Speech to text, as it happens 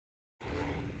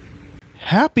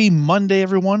Happy Monday,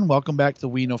 everyone. Welcome back to the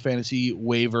We Know Fantasy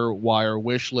Waiver Wire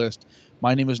Wish List.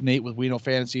 My name is Nate with We Know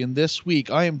Fantasy, and this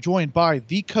week I am joined by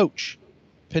the coach,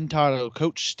 Pintado.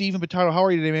 Coach Steven Pintado, how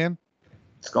are you today, man?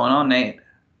 What's going on, Nate?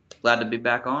 Glad to be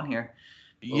back on here.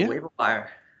 Little Yeah, waiver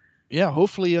wire. yeah.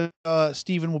 Hopefully,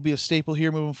 Steven will be a staple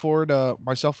here moving forward.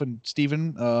 Myself and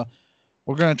Steven,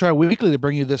 we're going to try weekly to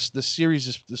bring you this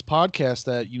series, this podcast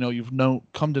that you've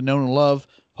come to know and love.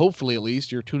 Hopefully, at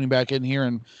least you're tuning back in here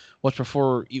and what's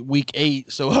before week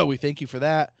 8. So we thank you for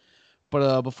that.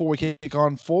 But before we kick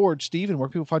on forward, Steven, where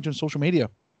can people find you on social media?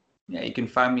 Yeah, you can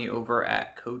find me over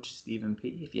at Coach Stephen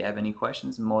P. If you have any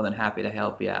questions, I'm more than happy to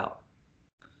help you out.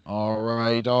 All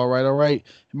right.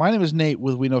 My name is Nate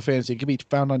with We Know Fantasy. It can be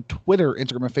found on Twitter,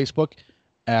 Instagram, and Facebook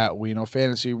at We Know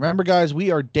Fantasy. Remember, guys,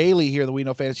 we are daily here at the We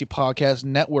Know Fantasy Podcast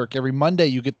Network. Every Monday,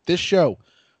 you get this show,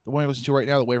 the one you're listening to right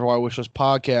now, the Waiver Wire Wish List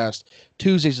Podcast.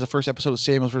 Tuesdays is the first episode of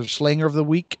Samuels versus Slanger of the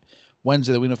week.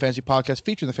 Wednesday, the We Know Fantasy Podcast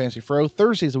featuring the Fantasy Fro.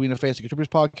 Thursday is the We Know Fantasy Contributors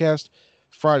Podcast.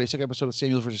 Friday, second episode of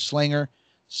Samuels versus Slanger.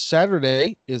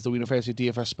 Saturday is the We Know Fantasy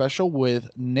DFS special with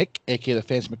Nick, aka the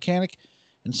Fantasy Mechanic.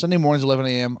 And Sunday mornings, 11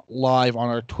 a.m., live on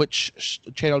our Twitch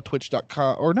channel,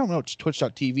 twitch.com, or no, it's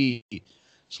twitch.tv/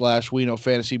 We Know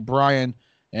Fantasy. Brian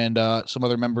and some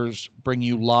other members bring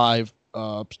you live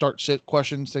start sit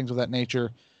questions, things of that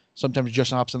nature. Sometimes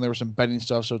Justin hops in there with some betting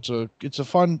stuff. So it's a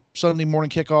fun Sunday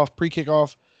morning kickoff,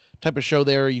 pre-kickoff type of show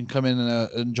there. You can come in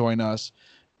and join us.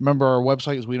 Remember, our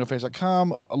website is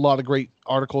WeKnowFantasy.com. A lot of great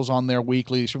articles on there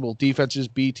weekly. Several defenses,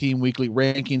 B team weekly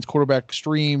rankings, quarterback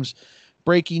streams,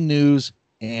 breaking news,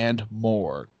 and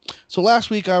more. So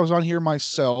last week I was on here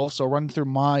myself, so run through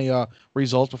my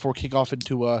results before we kick off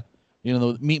into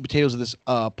the meat and potatoes of this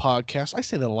podcast. I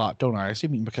say that a lot, don't I? I say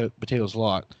meat and potatoes a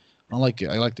lot. I like it.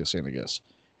 I like this saying, I guess.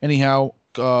 Anyhow,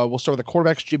 we'll start with the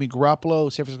quarterbacks. Jimmy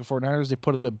Garoppolo, San Francisco 49ers. They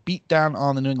put a beat down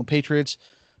on the New England Patriots,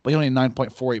 but he only had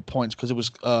 9.48 points because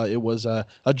it was a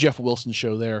Jeff Wilson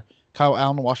show there. Kyle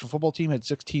Allen, the Washington football team, had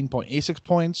 16.86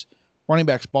 points. Running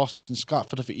backs, Boston Scott,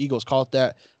 Philadelphia Eagles, call it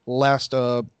that. Last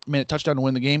minute touchdown to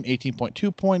win the game,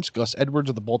 18.2 points. Gus Edwards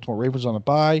of the Baltimore Ravens on a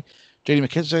bye. J.D.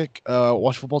 McKissick,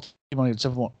 Washington football team, only had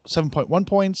 7.1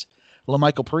 points.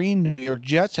 LaMichael Perine, New York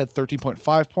Jets, had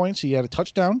 13.5 points. He had a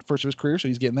touchdown, first of his career, so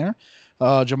he's getting there.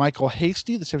 JaMycal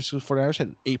Hasty, the San Francisco 49ers,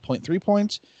 had 8.3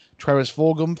 points. Travis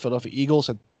Fulgham, Philadelphia Eagles,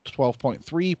 had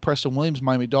 12.3. Preston Williams,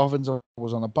 Miami Dolphins,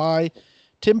 was on a bye.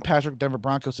 Tim Patrick, Denver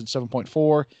Broncos, had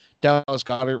 7.4. Dallas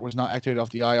Goedert was not activated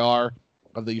off the IR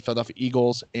of the Philadelphia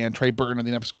Eagles, and Trey Burton of the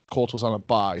Indianapolis Colts was on a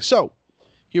bye. So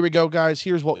here we go, guys.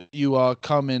 Here's what you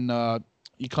come and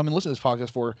listen to this podcast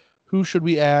for. Who should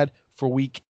we add for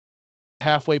week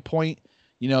halfway point?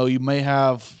 You may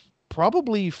have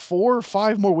probably 4 or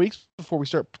 5 more weeks before we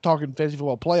start talking fantasy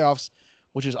football playoffs,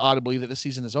 which is odd to believe that this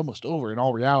season is almost over in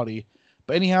all reality.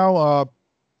 But anyhow,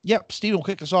 Steven will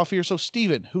kick us off here. So,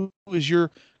 Steven, who is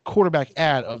your quarterback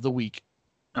ad of the week?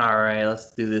 All right,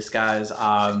 let's do this, guys.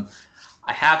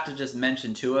 I have to just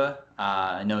mention Tua.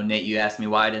 I know, Nate, you asked me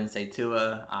why I didn't say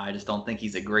Tua. I just don't think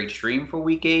he's a great stream for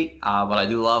week 8, but I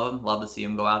do love him. Love to see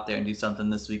him go out there and do something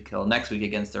this week or next week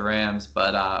against the Rams.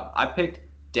 But I picked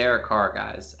Derek Carr,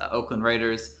 guys. Oakland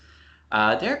Raiders.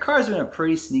 Derek Carr's been a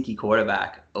pretty sneaky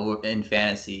quarterback in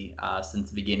fantasy since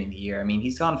the beginning of the year. I mean,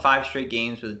 he's gone 5 straight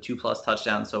games with a 2+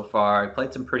 touchdowns so far. He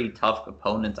played some pretty tough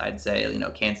opponents, I'd say.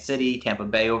 Kansas City, Tampa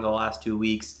Bay over the last 2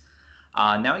 weeks.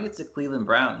 Now he gets the Cleveland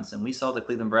Browns, and we saw the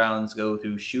Cleveland Browns go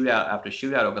through shootout after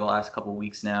shootout over the last couple of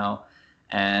weeks now.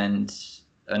 And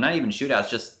not even shootouts,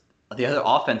 just the other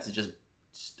offense is just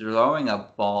throwing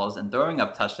up balls and throwing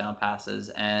up touchdown passes.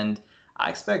 And I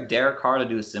expect Derek Carr to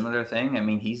do a similar thing. I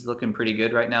mean, he's looking pretty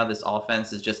good right now. This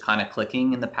offense is just kind of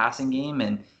clicking in the passing game,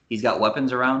 and he's got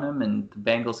weapons around him, and the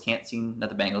Bengals can't seem, not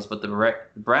the Bengals, but the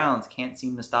Browns can't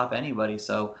seem to stop anybody.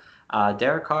 So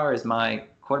Derek Carr is my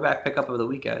quarterback pickup of the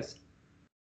week, guys.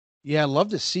 Yeah, I'd love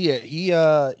to see it. He,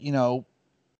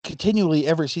 continually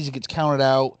every season gets counted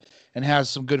out and has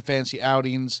some good fantasy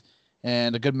outings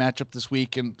and a good matchup this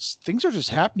week. And things are just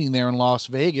happening there in Las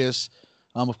Vegas.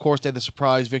 Of course, they had the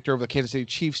surprise victory over the Kansas City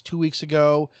Chiefs 2 weeks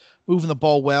ago, moving the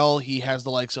ball well. He has the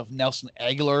likes of Nelson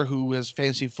Aguilar, who has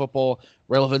fantasy football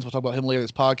relevance. We'll talk about him later in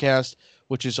this podcast,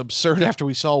 which is absurd after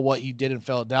we saw what he did in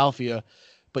Philadelphia.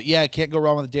 But yeah, can't go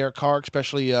wrong with Derek Carr,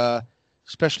 especially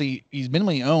he's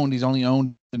minimally owned. He's only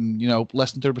owned in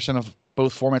less than 30% of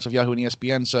both formats of Yahoo and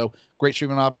ESPN. So great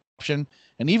streaming option.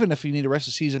 And even if you need a rest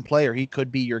of season player, he could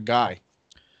be your guy.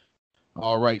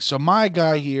 All right, so my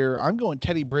guy here, I'm going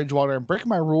Teddy Bridgewater. I'm breaking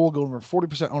my rule, going over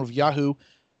 40% owned of Yahoo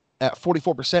at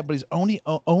 44%, but he's only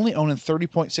owning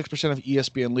 30.6% of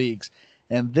ESPN leagues.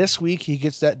 And this week, he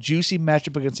gets that juicy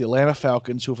matchup against the Atlanta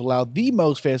Falcons, who have allowed the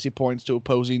most fantasy points to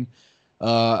opposing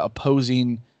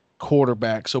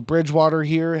quarterback. So Bridgewater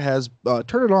here has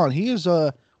turned it on. He is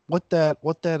what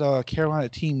that Carolina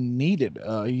team needed.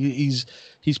 He's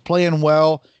playing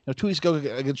well. 2 weeks ago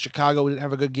against Chicago, we didn't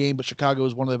have a good game, but Chicago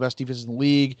is one of the best defenses in the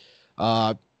league.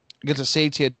 Against the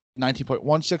Saints, he had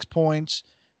 19.16 points.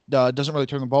 Doesn't really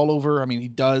turn the ball over. I mean, he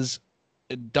does.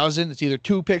 It doesn't. It's either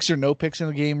 2 picks or no picks in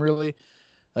the game, really.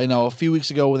 A few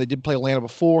weeks ago when they did play Atlanta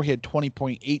before, he had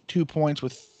 20.82 points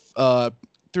with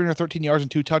 313 yards and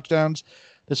 2 touchdowns.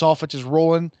 This offense is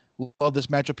rolling. Love this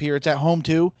matchup here. It's at home,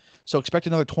 too. So expect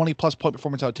another 20-plus point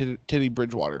performance out of Teddy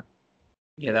Bridgewater.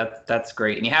 Yeah, that's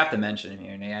great. And you have to mention him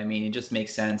here, Nate. I mean, it just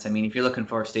makes sense. I mean, if you're looking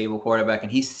for a stable quarterback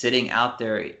and he's sitting out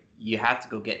there, you have to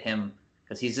go get him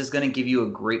because he's just going to give you a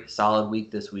great, solid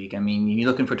week this week. I mean, you're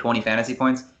looking for 20 fantasy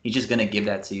points, he's just going to give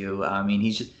that to you. I mean,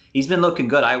 he's been looking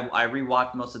good. I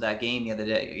rewatched most of that game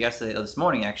this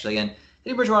morning, actually, and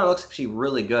Teddy Bridgewater looks actually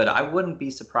really good. I wouldn't be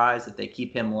surprised if they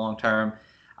keep him long-term.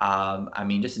 I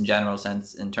mean, just in general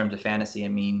sense, in terms of fantasy, I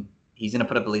mean, he's going to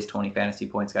put up at least 20 fantasy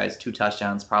points, guys, 2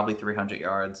 touchdowns, probably 300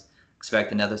 yards.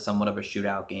 Expect another somewhat of a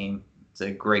shootout game. It's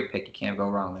a great pick. You can't go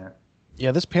wrong there.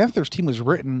 Yeah, this Panthers team was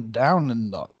written down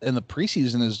in the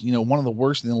preseason as one of the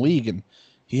worst in the league, and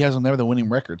he has on there the winning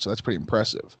record, so that's pretty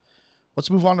impressive. Let's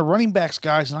move on to running backs,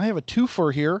 guys, and I have a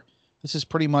twofer here. This is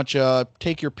pretty much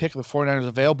take your pick of the 49ers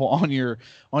available on your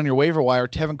waiver wire.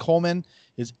 Tevin Coleman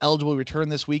is eligible to return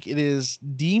this week. It is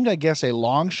deemed, I guess, a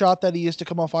long shot that he is to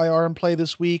come off IR and play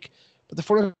this week, but the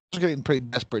 49ers are getting pretty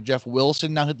desperate. Jeff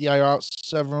Wilson now hit the IR out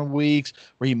 7 weeks,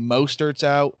 Raheem Mostert's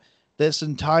out. This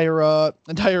entire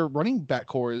running back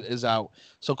core is out.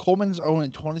 So Coleman's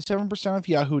owning 27% of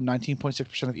Yahoo,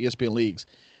 19.6% of ESPN leagues.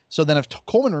 So then if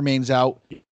Coleman remains out,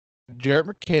 Jerick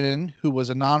McKinnon, who was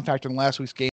a non-factor in last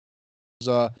week's game,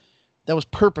 that was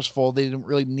purposeful. They didn't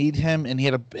really need him, and he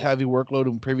had a heavy workload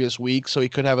in previous weeks, so he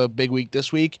could have a big week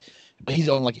this week. But he's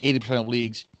on like 80% of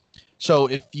leagues. So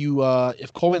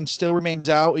if Coleman still remains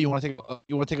out, you want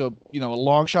to take a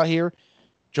long shot here.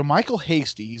 JaMycal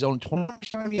Hasty, he's owned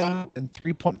 20% of Yahoo and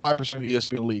 3.5% of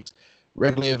ESPN leagues,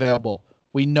 regularly available.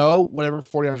 We know whatever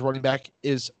 49ers running back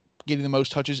is getting the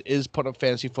most touches is putting up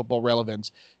fantasy football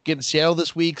relevance. Getting Seattle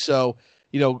this week, so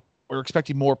we're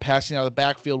expecting more passing out of the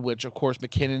backfield, which of course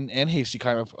McKinnon and Hasty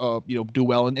kind of do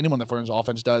well, and anyone that 49ers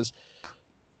offense does.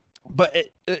 But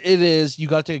it is, you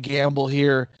got to take a gamble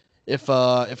here. If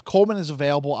Coleman is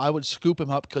available, I would scoop him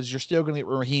up because you're still going to get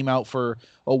Raheem out for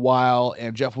a while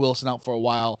and Jeff Wilson out for a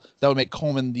while. That would make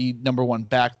Coleman the number 1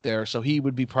 back there, so he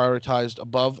would be prioritized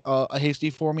above a Hasty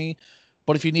for me.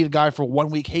 But if you need a guy for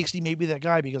 1 week, Hasty may be that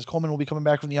guy because Coleman will be coming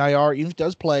back from the IR. Even if he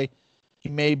does play, he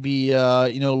may be a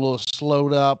little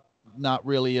slowed up, not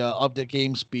really up to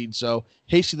game speed. So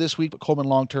Hasty this week, but Coleman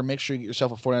long term. Make sure you get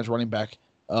yourself a 49ers running back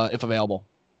if available.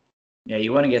 Yeah,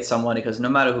 you want to get someone because no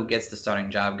matter who gets the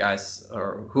starting job, guys,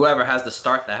 or whoever has to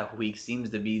start that week seems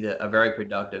to be a very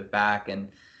productive back. And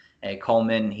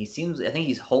Coleman, I think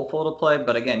he's hopeful to play,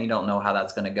 but again, you don't know how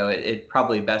that's going to go. It's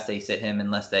probably best they sit him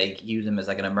unless they use him as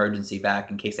like an emergency back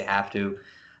in case they have to.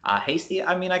 Hasty,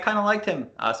 I mean, I kind of liked him,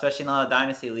 especially in a lot of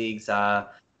dynasty leagues. I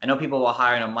know people were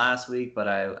hiring him last week, but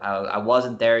I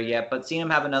wasn't there yet. But seeing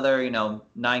him have another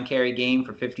 9-carry game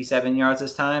for 57 yards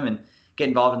this time and get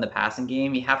involved in the passing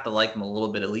game, you have to like him a little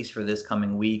bit, at least for this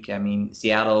coming week. I mean,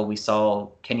 Seattle, we saw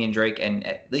Kenyon Drake and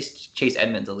at least Chase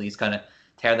Edmonds at least kind of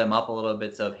tear them up a little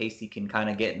bit. So if Hasty can kind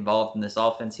of get involved in this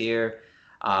offense here,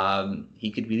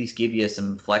 he could at least give you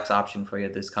some flex option for you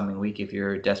this coming week if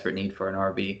you're in desperate need for an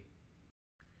RB.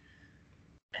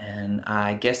 And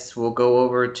I guess we'll go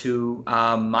over to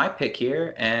my pick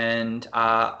here. And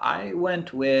I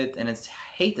went with, and I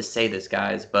hate to say this,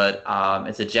 guys, but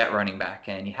it's a Jet running back.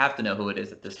 And you have to know who it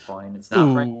is at this point. It's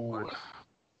not Frank.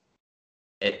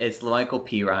 It's La'Mical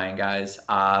Perine, guys.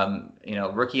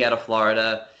 Rookie out of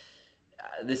Florida.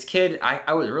 This kid,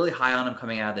 I was really high on him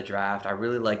coming out of the draft. I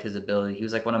really liked his ability. He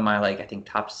was like one of my, I think,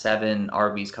 top 7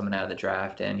 RBs coming out of the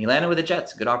draft. And he landed with the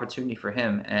Jets. Good opportunity for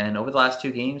him. And over the last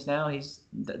 2 games now, he's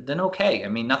done okay. I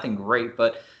mean, nothing great.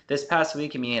 But this past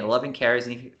week, he had 11 carries,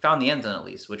 and he found the end zone at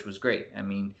least, which was great. I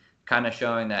mean, kind of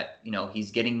showing that, he's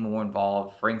getting more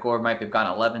involved. Frank Gore might have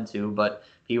gotten 11 too, but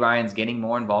Ryan's getting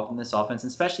more involved in this offense, and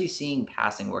especially seeing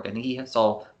passing work. I think he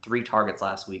saw 3 targets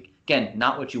last week. Again,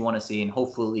 not what you want to see, and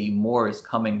hopefully more is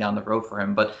coming down the road for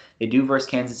him. But they do versus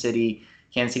Kansas City.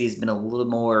 Kansas City has been a little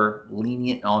more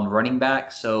lenient on running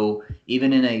back, so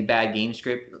even in a bad game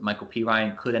script, La'Mical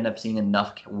Perine could end up seeing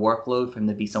enough workload for him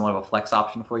to be somewhat of a flex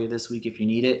option for you this week if you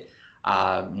need it.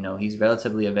 He's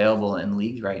relatively available in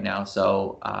leagues right now.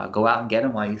 So go out and get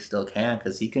him while you still can,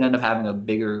 because he can end up having a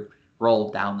bigger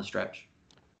role down the stretch.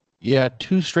 Yeah,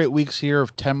 2 straight weeks here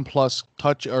of 10 plus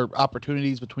touch or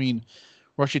opportunities between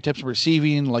rushing tips and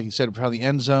receiving. Like you said, around the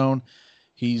end zone.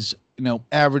 He's,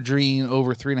 averaging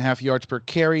over 3.5 yards per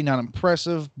carry. Not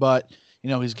impressive, but,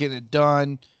 he's getting it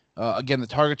done. Again, the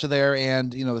targets are there,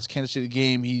 and, this Kansas City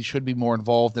game, he should be more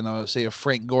involved than, say, a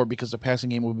Frank Gore, because the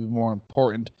passing game will be more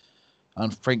important.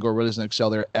 Frank Gore really doesn't excel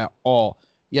there at all.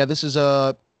 Yeah, this is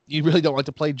you really don't like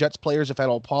to play Jets players if at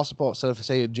all possible, instead of,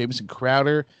 say, a Jamison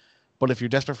Crowder. But if you're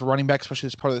desperate for running back, especially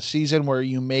this part of the season where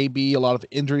you may be a lot of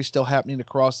injuries still happening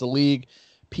across the league,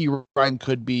 P. Ryan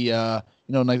could be a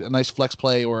nice flex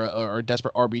play, or a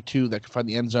desperate RB2 that could find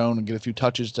the end zone and get a few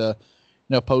touches to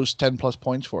post 10 plus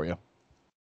points for you.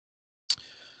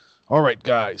 All right,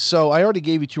 guys. So I already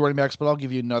gave you 2 running backs, but I'll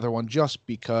give you another one just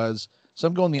because. So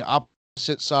I'm going the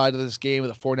opposite side of this game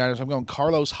with the 49ers. I'm going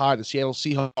Carlos Hyde, the Seattle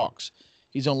Seahawks.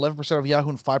 He's on 11% of Yahoo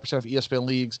and 5% of ESPN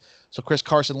leagues. So Chris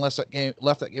Carson left that game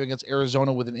against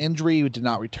Arizona with an injury. He did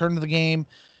not return to the game.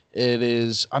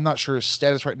 I'm not sure his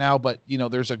status right now, but,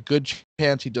 there's a good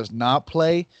chance he does not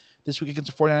play this week against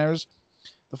the 49ers.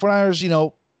 The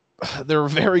 49ers, they're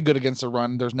very good against the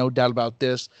run. There's no doubt about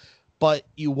this. But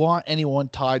you want anyone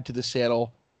tied to the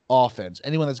Seattle offense.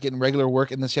 Anyone that's getting regular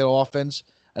work in the Seattle offense,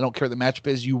 I don't care what the matchup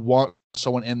is, you want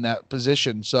someone in that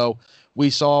position. So we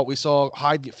saw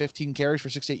Hyde get 15 carries for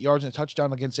 68 yards and a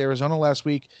touchdown against Arizona last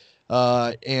week.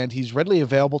 And he's readily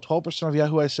available, 12% of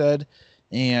Yahoo, I said.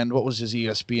 And what was his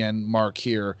ESPN mark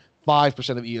here?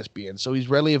 5% of ESPN. So he's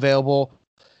readily available.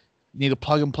 You need a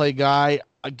plug-and-play guy.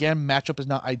 Again, matchup is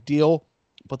not ideal,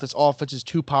 but this offense is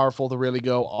too powerful to really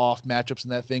go off matchups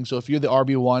and that thing. So if you're the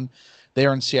RB1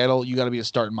 there in Seattle, you got to be a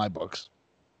start in my books.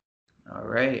 All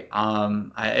right.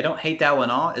 I don't hate that one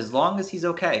all, as long as he's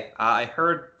okay. I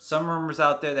heard some rumors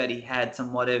out there that he had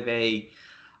somewhat of a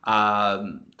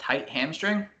tight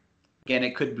hamstring. Again,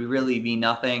 it could really be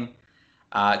nothing.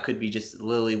 It could be just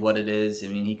literally what it is. I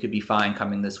mean, he could be fine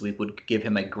coming this week. Would give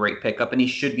him a great pickup, and he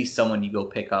should be someone you go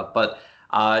pick up. But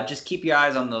just keep your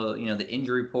eyes on the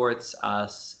injury reports.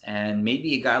 And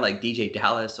maybe a guy like DJ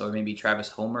Dallas or maybe Travis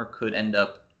Homer could end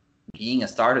up being a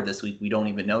starter this week. We don't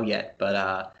even know yet,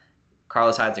 but.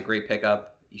 Carlos Hyde's a great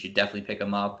pickup. You should definitely pick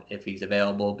him up if he's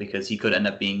available, because he could end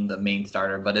up being the main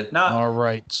starter. But if not, all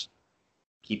right,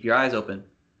 keep your eyes open.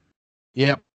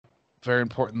 Yep, very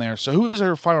important there. So who's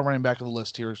our final running back of the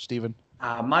list here, Steven?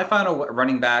 My final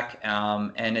running back,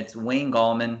 and it's Wayne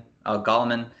Gallman.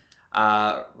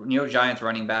 New York Giants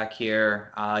running back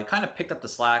here. He kind of picked up the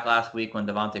slack last week when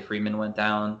Devontae Freeman went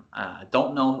down.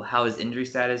 Don't know how his injury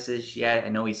status is yet. I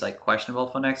know he's questionable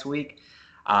for next week.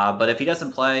 But if he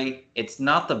doesn't play, it's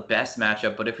not the best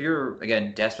matchup. But if you're,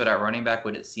 again, desperate at running back,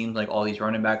 but it seems like all these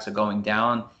running backs are going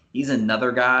down, he's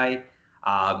another guy.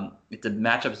 The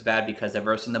matchup's bad because they're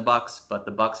versing the Bucs, but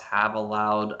the Bucs have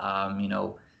allowed,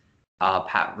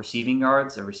 receiving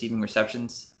yards or receiving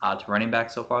receptions to running back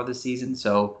so far this season.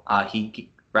 So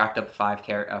he racked up five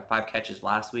catches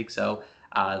last week. So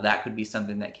that could be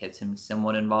something that gets him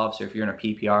somewhat involved. So if you're in a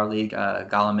PPR league,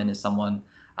 Gallman is someone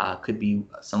could be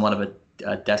somewhat of a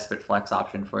desperate flex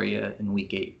option for you in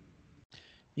week 8.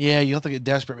 Yeah, you have to get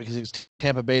desperate because it's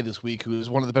Tampa Bay this week, who is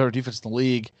one of the better defenses in the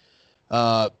league.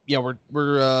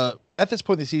 We're at this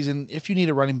point in the season, if you need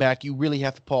a running back, you really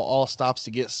have to pull all stops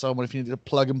to get someone. If you need to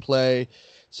plug and play,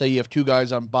 say you have 2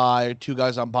 guys on bye or 2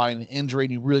 guys on bye and an injury,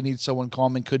 and you really need someone,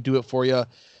 Coleman could do it for you.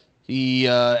 He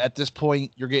at this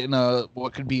point, you're getting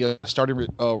what could be a starting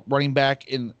running back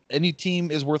in any team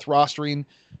is worth rostering.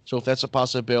 So if that's a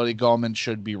possibility, Gallman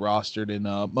should be rostered in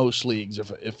most leagues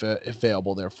if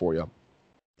available there for you.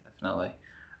 Definitely.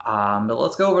 But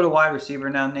let's go over to wide receiver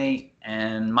now, Nate.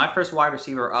 And my first wide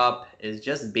receiver up is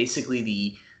just basically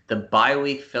the bye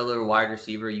week filler wide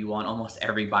receiver you want almost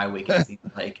every bye week, it seems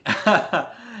like.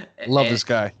 Love this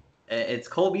guy. It's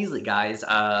Cole Beasley, guys.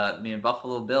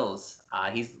 Buffalo Bills.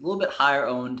 He's a little bit higher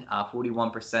owned,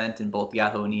 41% in both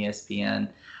Yahoo and ESPN.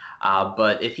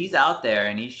 But if he's out there,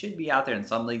 and he should be out there in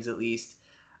some leagues at least,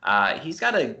 he's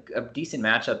got a decent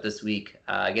matchup this week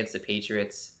against the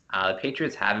Patriots. The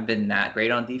Patriots haven't been that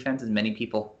great on defense as many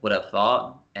people would have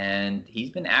thought, and he's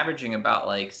been averaging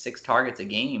about 6 targets a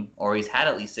game, or he's had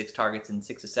at least 6 targets in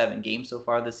 6 or 7 games so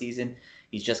far this season.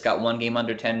 He's just got 1 game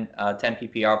under 10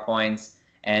 PPR points,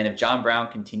 and if John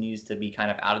Brown continues to be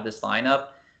kind of out of this lineup,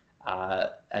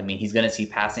 he's going to see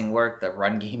passing work. The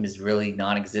run game is really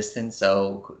non-existent,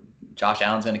 so Josh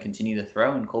Allen's going to continue to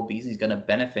throw, and Cole Beasley's going to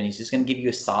benefit. He's just going to give you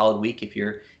a solid week if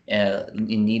you're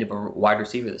in need of a wide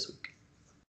receiver this week.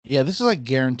 Yeah, this is like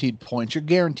guaranteed points. You're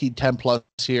guaranteed 10 plus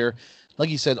here. Like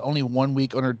you said, only 1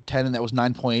 week under 10, and that was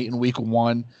 9.8 in week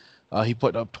one. He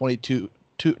put up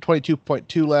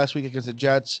 22.2 last week against the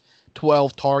Jets,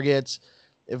 12 targets.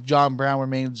 If John Brown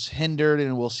remains hindered,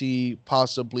 and we'll see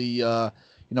possibly,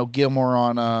 Gilmore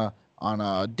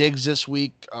on Diggs this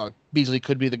week, Beasley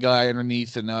could be the guy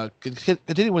underneath and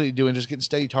continue what he's doing, just getting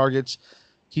steady targets.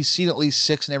 He's seen at least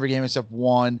six in every game except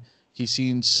one. He's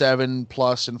seen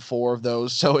 7+ in four of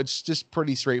those, so it's just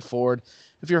pretty straightforward.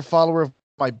 If you're a follower of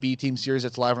my B Team series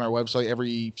that's live on our website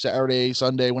every Saturday,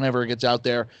 Sunday, whenever it gets out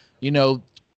there, you know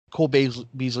Cole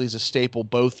Beasley is a staple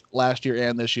both last year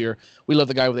and this year. We love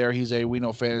the guy over there. He's a We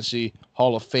Know Fantasy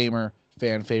Hall of Famer,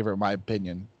 fan favorite, in my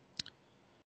opinion.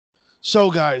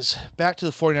 So, guys, back to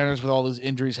the 49ers with all those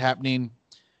injuries happening.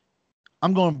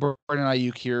 I'm going Brandon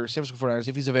Aiyuk here. San Francisco 49ers.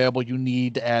 If he's available, you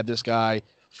need to add this guy.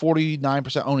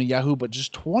 49% owned in Yahoo, but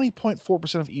just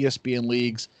 20.4% of ESPN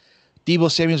leagues.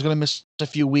 Deebo Samuel's going to miss a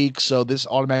few weeks, so this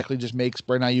automatically just makes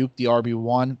Brandon Aiyuk the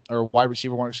RB1 or wide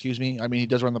receiver one, excuse me. I mean, he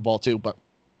does run the ball too, but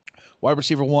wide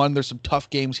receiver one. There's some tough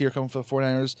games here coming for the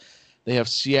 49ers. They have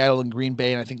Seattle and Green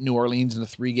Bay, and I think New Orleans in a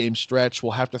 3-game stretch.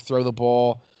 We'll have to throw the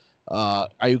ball.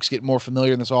 Ayuk's getting more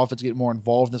familiar in this offense, getting more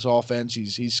involved in this offense.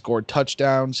 He's scored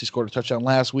touchdowns. He scored a touchdown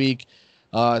last week.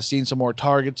 Seeing some more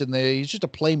targets, and he's just a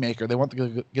playmaker. They want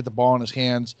to get the ball in his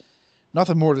hands.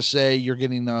 Nothing more to say. You're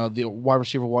getting the wide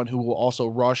receiver one who will also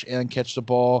rush and catch the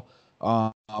ball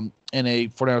in a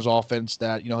 49ers offense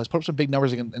that has put up some big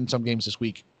numbers in some games this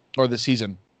week or this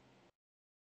season.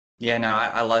 Yeah, no,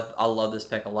 I love this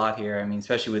pick a lot here. I mean,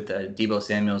 especially with Deebo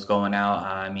Samuel's going out.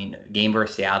 I mean, game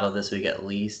versus Seattle this week at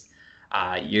least.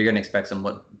 You're going to expect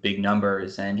some big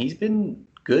numbers, and he's been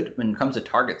good when it comes to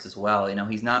targets as well.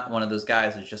 He's not one of those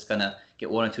guys who's just going to get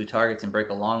 1 or 2 targets and break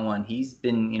a long one. He's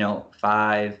been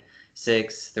 5,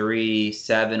 6, 3,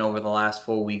 7 over the last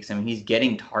 4 weeks. I mean, he's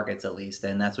getting targets at least,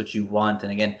 and that's what you want.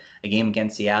 And again, a game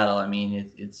against Seattle, I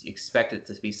mean, it's expected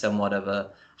to be somewhat of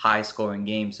a high-scoring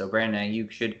game. So Brandon Aiyuk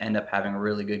should end up having a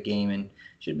really good game and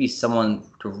should be someone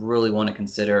to really want to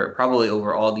consider, probably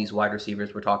over all these wide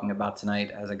receivers we're talking about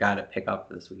tonight, as a guy to pick up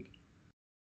this week.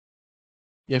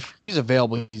 Yeah, if he's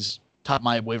available, he's top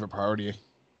my waiver priority.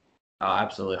 Oh,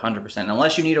 absolutely, 100%.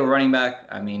 Unless you need a running back,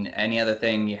 I mean, any other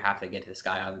thing, you have to get this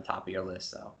guy on the top of your list.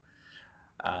 So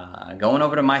going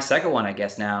over to my second one, I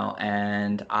guess now,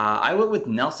 and I went with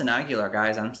Nelson Agholor,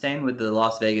 guys. I'm staying with the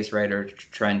Las Vegas Raider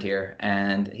trend here,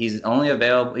 and he's only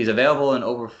available. He's available in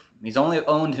over. He's only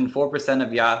owned in 4%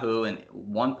 of Yahoo and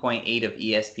 1.8 of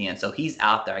ESPN. So he's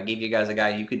out there. I gave you guys a guy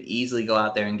you could easily go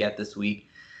out there and get this week.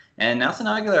 And Nelson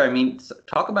Agholor, I mean,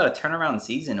 talk about a turnaround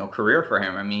season or career for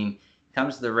him. I mean, he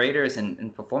comes to the Raiders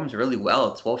and performs really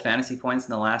well. 12 fantasy points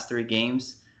in the last 3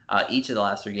 games. Each of the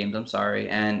last 3 games, I'm sorry.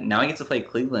 And now he gets to play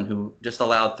Cleveland, who just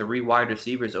allowed 3 wide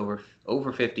receivers over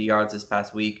 50 yards this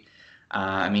past week.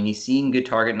 I mean, he's seeing good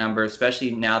target numbers,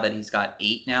 especially now that he's got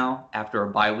 8 now after a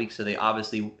bye week. So they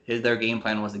obviously, their game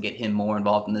plan was to get him more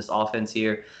involved in this offense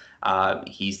here.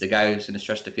 He's the guy who's going to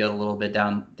stretch the field a little bit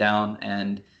down,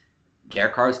 and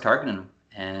Derek Carr is targeting him.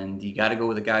 And you got to go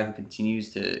with a guy who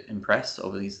continues to impress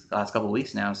over these last couple of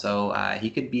weeks now. So he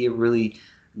could be a really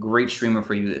great streamer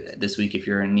for you this week if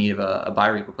you're in need of a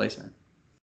bye week replacement.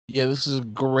 Yeah, this is a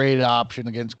great option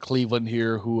against Cleveland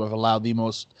here, who have allowed the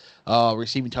most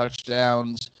receiving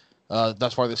touchdowns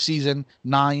thus far this season.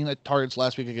 9 targets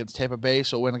last week against Tampa Bay.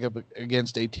 So went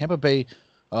against a Tampa Bay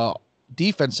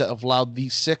defense that have allowed the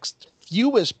 6th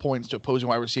fewest points to opposing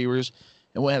wide receivers,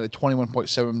 and went at a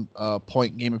 21.7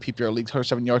 point game in PPR leagues,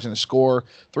 107 yards in a score,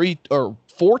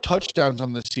 4 touchdowns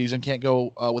on this season. Can't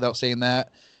go without saying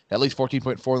that. At least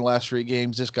 14.4 in the last 3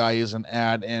 games. This guy is an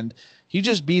ad, and he's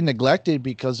just being neglected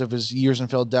because of his years in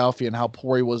Philadelphia and how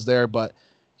poor he was there. But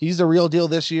he's the real deal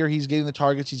this year. He's getting the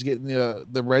targets. He's getting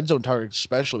the red zone targets,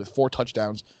 especially with 4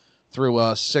 touchdowns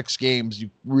through 6 games. You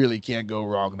really can't go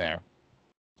wrong there.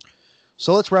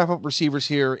 So let's wrap up receivers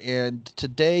here. And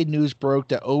today, news broke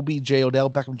that OBJ, Odell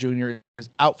Beckham Jr., is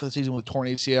out for the season with torn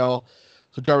ACL.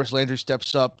 So Jarvis Landry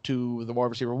steps up to the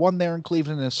wide receiver 1 there in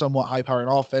Cleveland in a somewhat high-powering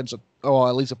offense, or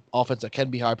at least an offense that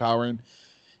can be high-powering.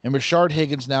 And Rashard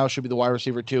Higgins now should be the wide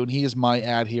receiver 2, and he is my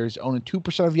ad here. He's owning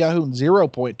 2% of Yahoo and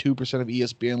 0.2% of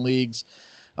ESPN leagues.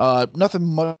 Nothing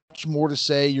much more to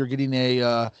say. You're getting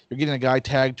a guy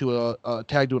tagged to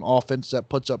an offense that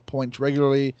puts up points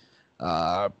regularly.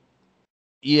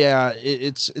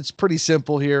 It's pretty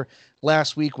simple here.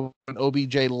 Last week when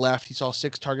OBJ left, he saw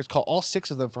 6 targets, caught all 6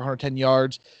 of them for 110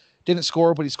 yards. Didn't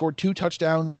score, but he scored 2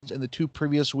 touchdowns in the 2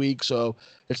 previous weeks. So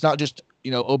it's not just,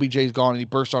 OBJ's gone and he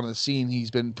burst onto the scene. He's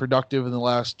been productive in the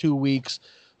last 2 weeks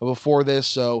before this.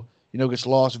 So, against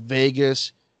Las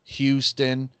Vegas,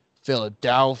 Houston,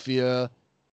 Philadelphia,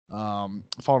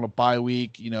 following a bye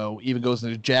week, even goes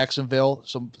into Jacksonville.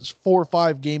 So there's 4 or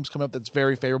 5 games coming up that's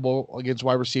very favorable against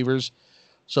wide receivers.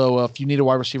 So if you need a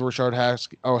wide receiver,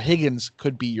 Rashard Higgins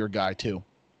could be your guy too.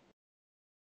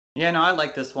 Yeah, no, I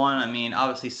like this one. I mean,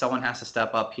 obviously someone has to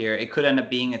step up here. It could end up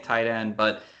being a tight end,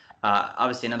 but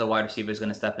obviously another wide receiver is going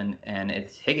to step in, and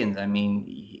it's Higgins. I mean,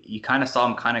 you kind of saw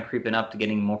him kind of creeping up to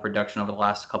getting more production over the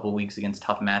last couple of weeks against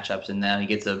tough matchups, and now he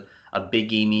gets a big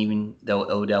game even though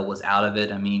Odell was out of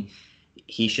it. I mean,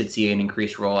 he should see an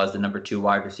increased role as the number 2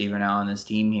 wide receiver now on this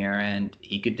team here, and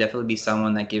he could definitely be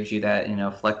someone that gives you that,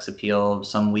 flex appeal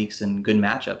some weeks and good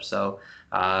matchups. So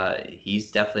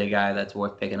he's definitely a guy that's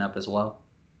worth picking up as well.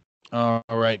 All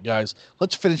right, guys.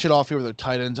 Let's finish it off here with our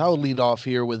tight ends. I'll lead off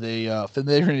here with a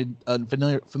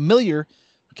familiar.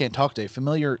 I can't talk today.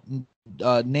 Familiar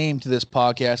name to this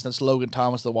podcast. That's Logan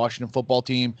Thomas, the Washington football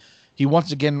team. He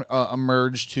once again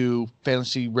emerged to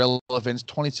fantasy relevance.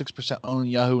 26% on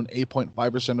Yahoo and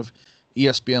 8.5% of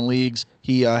ESPN leagues.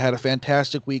 He had a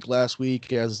fantastic week last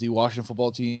week as the Washington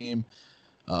football team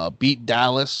beat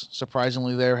Dallas.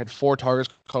 Surprisingly, there had 4 targets,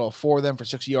 caught all 4 of them for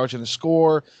 60 yards and a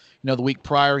score. The week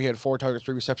prior, he had 4 targets,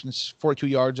 3 receptions, 42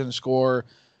 yards and a score.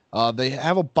 They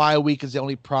have a bye week is the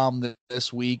only problem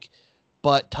this week,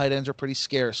 but tight ends are pretty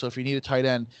scarce. So if you need a tight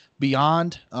end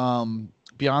beyond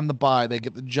the bye, they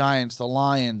get the Giants, the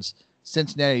Lions,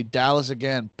 Cincinnati, Dallas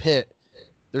again, Pitt.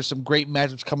 There's some great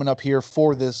matchups coming up here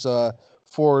for this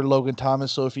for Logan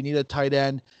Thomas. So if you need a tight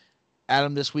end, add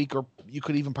him this week, or you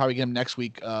could even probably get him next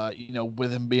week.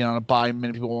 With him being on a bye,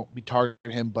 many people won't be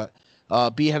targeting him, but.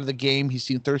 Be ahead of the game. He's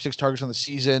seen 36 targets on the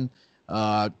season.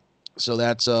 So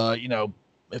that's,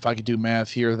 if I could do math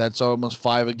here, that's almost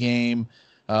 5 a game.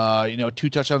 2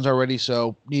 touchdowns already.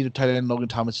 So need a tight end. Logan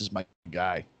Thomas is my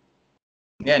guy.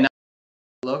 Yeah, no,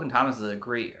 Logan Thomas is a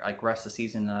great rest of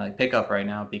season pickup right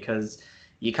now because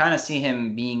you kind of see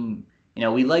him being,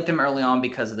 we liked him early on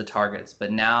because of the targets,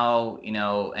 but now,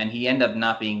 and he ended up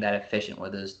not being that efficient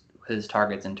with his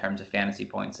targets in terms of fantasy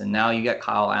points. And now you got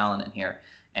Kyle Allen in here.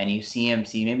 And you see him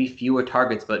see maybe fewer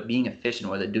targets, but being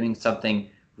efficient with it, doing something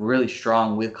really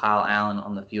strong with Kyle Allen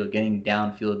on the field, getting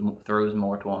downfield throws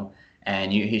more to him.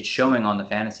 And he's showing on the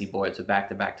fantasy board. So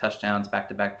back-to-back touchdowns,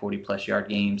 back-to-back 40-plus yard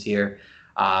games here.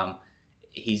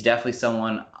 He's definitely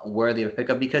someone worthy of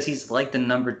pickup because he's like the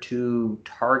number 2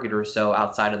 target or so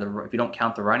outside of if you don't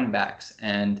count the running backs.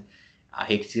 And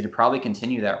he's going to probably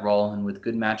continue that role. And with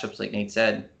good matchups, like Nate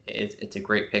said, it's a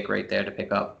great pick right there to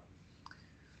pick up.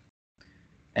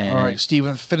 And, all right,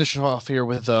 Steven, finish off here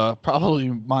with probably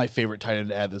my favorite tight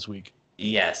end to add this week.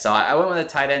 Yeah, so I went with a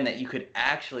tight end that you could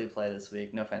actually play this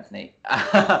week. No offense, Nate.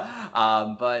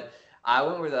 But I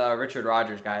went with Richard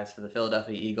Rodgers, guys, for the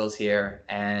Philadelphia Eagles here.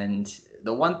 And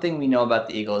the one thing we know about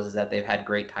the Eagles is that they've had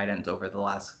great tight ends over the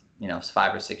last,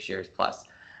 5 or 6 years plus.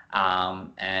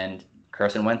 And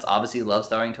Carson Wentz obviously loves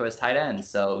throwing to his tight ends.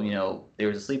 So, there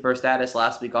was a sleeper status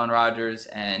last week on Rodgers,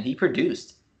 and he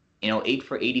produced. 8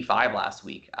 for 85 last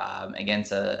week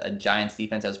against a Giants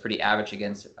defense that was pretty average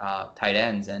against tight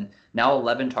ends. And now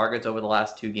 11 targets over the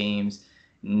last 2 games.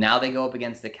 Now they go up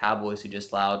against the Cowboys, who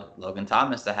just allowed Logan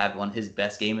Thomas to have his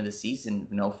best game of the season,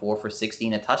 4 for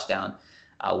 16, a touchdown.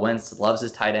 Wentz loves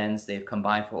his tight ends. They've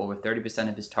combined for over 30%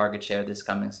 of his target share this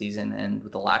coming season. And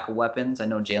with the lack of weapons, I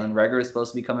know Jalen Reagor is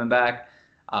supposed to be coming back,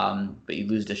 but you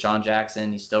lose Deshaun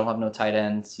Jackson. You still have no tight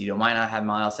ends. You might not have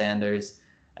Miles Sanders.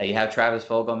 You have Travis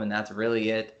Fulgham, and that's really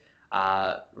it.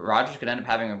 Rodgers could end up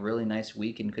having a really nice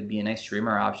week and could be a nice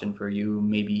streamer option for you,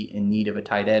 maybe in need of a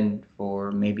tight end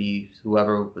for maybe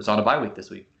whoever was on a bye week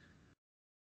this week.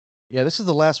 Yeah, this is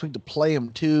the last week to play him,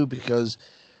 too, because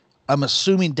I'm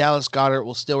assuming Dallas Goedert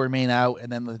will still remain out,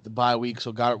 and then the bye week,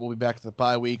 so Goedert will be back to the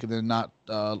bye week, and then not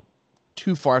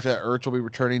too far after that, Ertz will be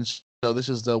returning. So this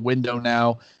is the window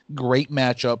now. Great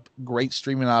matchup, great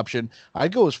streaming option.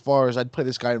 I'd go as far as I'd play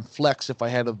this guy in flex if I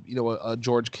had a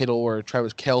George Kittle or a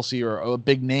Travis Kelce or a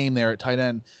big name there at tight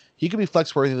end. He could be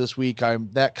flex worthy this week.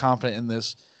 I'm that confident in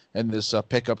this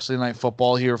pickup. Sunday Night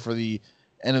Football here for the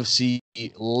NFC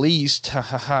least.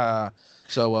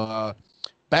 So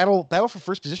battle for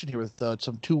first position here with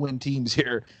some 2-win teams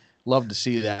here. Love to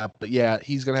see that. But yeah,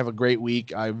 he's gonna have a great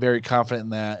week. I'm very confident in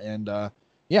that. And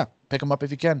pick him up if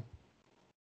you can.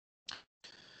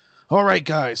 All right,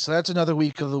 guys, so that's another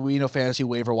week of the We Know Fantasy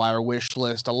Waiver Wire wish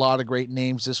list. A lot of great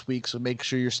names this week, so make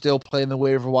sure you're still playing the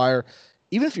waiver wire.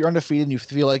 Even if you're undefeated and you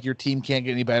feel like your team can't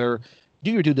get any better,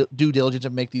 do your due diligence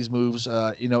and make these moves.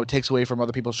 It takes away from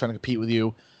other people trying to compete with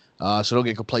you, so don't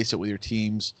get complacent with your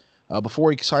teams. Before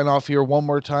we sign off here, one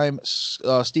more time,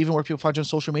 Steven, where people find you on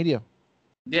social media?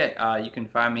 Yeah, you can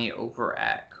find me over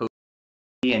at Coach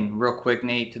And real quick,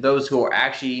 Nate, to those who are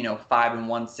actually, 5-1,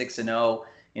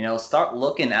 6-0, start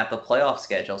looking at the playoff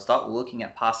schedule. Start looking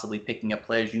at possibly picking up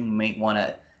players you might want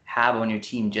to have on your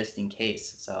team just in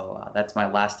case. So that's my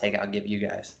last take I'll give you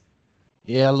guys.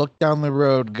 Yeah, look down the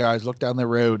road, guys. Look down the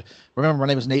road. Remember, my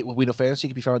name is Nate with We Know Fantasy.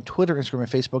 You can be found on Twitter, Instagram, and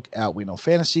Facebook at We Know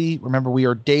Fantasy. Remember, we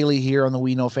are daily here on the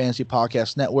We Know Fantasy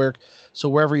Podcast Network. So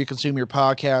wherever you consume your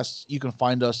podcasts, you can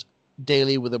find us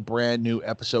daily with a brand new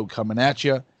episode coming at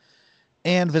you.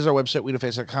 And visit our website,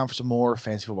 WeKnowFantasy.com, for some more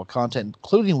fantasy football content,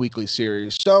 including weekly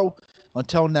series. So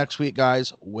until next week,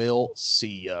 guys, we'll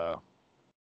see ya.